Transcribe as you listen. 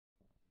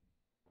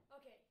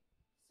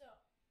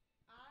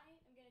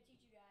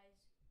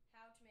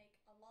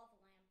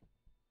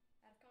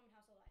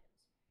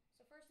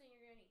first thing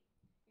you're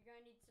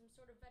gonna need some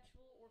sort of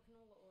vegetable or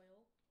canola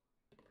oil,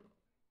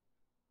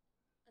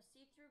 a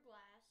see-through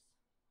glass,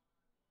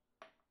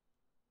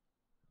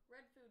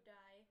 red food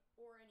dye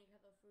or any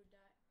type of food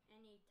dye,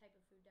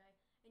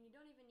 and you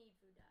don't even need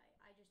food dye.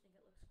 I just think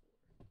it looks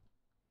cooler.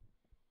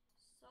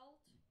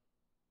 Salt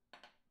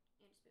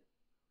and a spoon.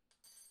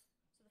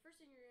 So the first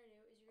thing you're gonna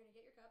do is you're gonna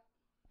get your cup,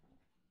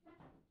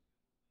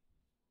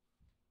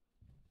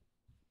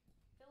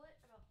 fill it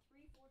about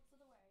 3/4 of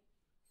the way.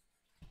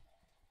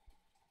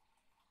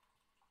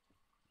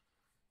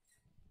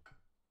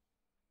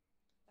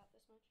 About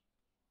this much.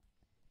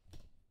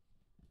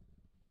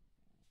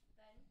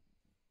 Then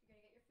you're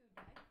gonna get your food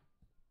dye.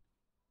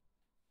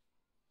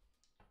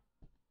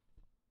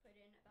 Put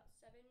in about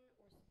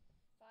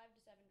 5 to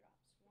 7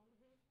 drops. 1,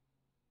 2,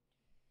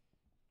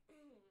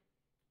 4, 5,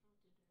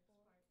 6,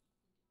 7.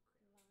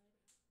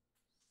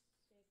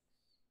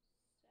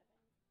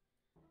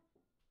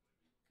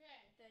 Okay.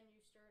 Then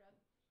you stir it up.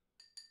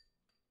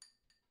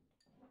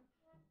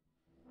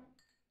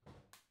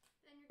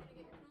 Then you're gonna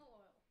get your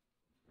canola oil.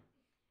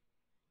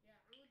 Yeah,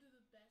 I'm gonna do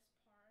the best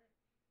part.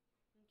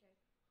 Okay.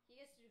 He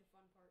gets to do the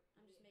fun part.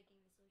 I'm just making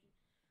the solution.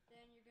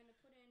 Then you're gonna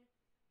put in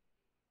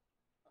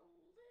a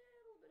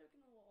little bit of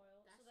canola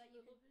oil, That's so that a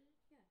you little can, bit.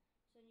 yeah.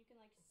 So then you can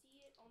like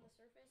see it on the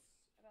surface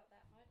about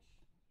that much,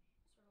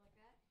 sort of like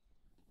that.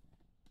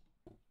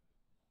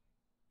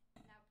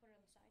 Now put it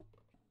on the side.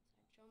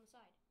 Show him the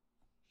side.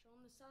 Show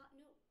him the side.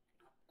 No,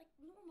 not like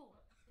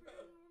normal. Put it in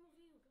a normal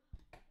view.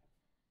 God.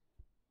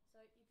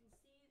 So you can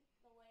see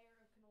the layer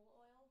of canola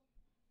oil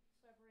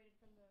separated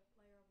from the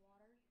layer of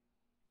water.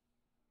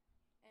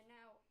 And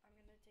now I'm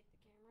gonna take the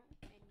camera,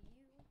 and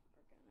you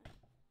are gonna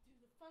do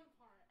the fun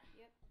part.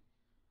 Yep.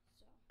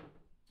 So.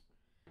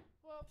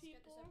 Well, let's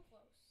people, get this up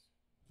close.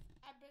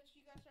 I bet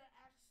you guys are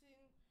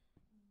asking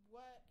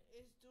what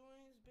it's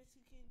doing. It's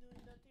basically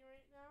doing nothing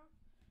right now.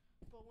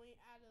 But when you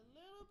add a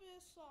little bit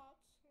of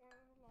salt, or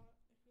a lot,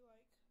 if you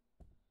like,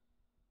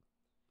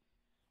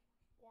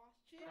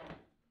 watch it.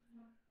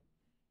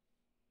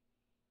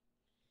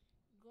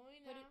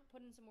 Going down.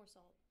 Put in some more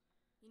salt.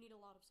 You need a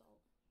lot of salt.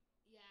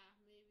 Yeah,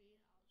 maybe I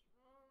was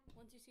wrong.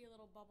 Once you see a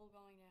little bubble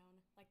going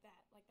down, like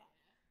that. Yeah.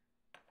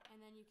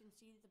 And then you can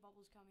see the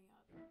bubbles coming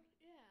up.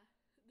 Yeah,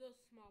 those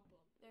small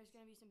bubbles. There's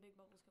going to be some big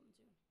bubbles coming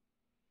soon.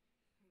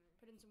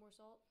 Put in some more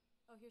salt.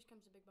 Oh, here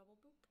comes a big bubble.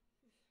 Boop.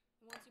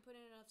 And once you put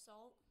in enough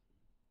salt,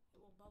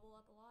 it will bubble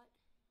up a lot.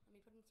 Let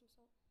me put in some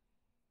salt.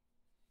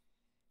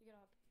 You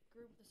got to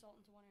group the salt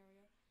into one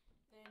area.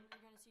 Then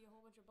you're going to see a whole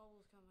bunch of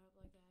bubbles come up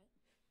like that.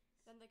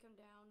 Then they come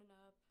down and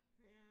up.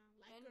 Yeah,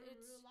 like and a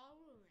real lava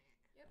lamp.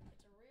 Yep,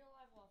 it's a real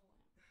live lava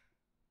lamp.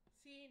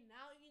 See,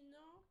 now you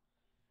know.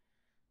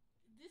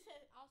 This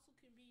also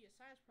can be your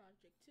science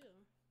project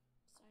too.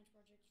 Science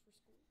projects for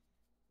school.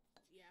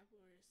 Yeah,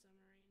 we're in summer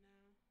right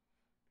now.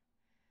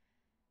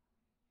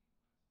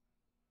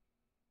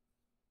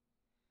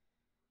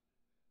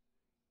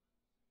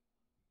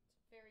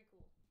 It's very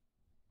cool.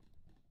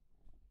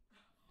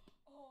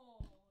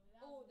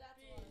 Oh, that's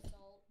big. a lot of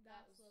salt.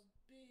 That's a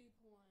big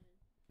one.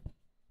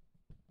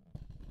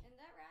 And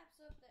that wraps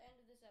up the end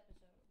of this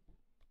episode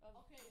of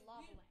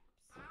lava lamps.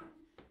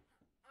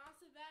 I'm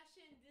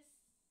Sebastian. This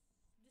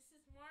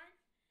is Mark,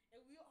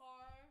 and we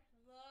are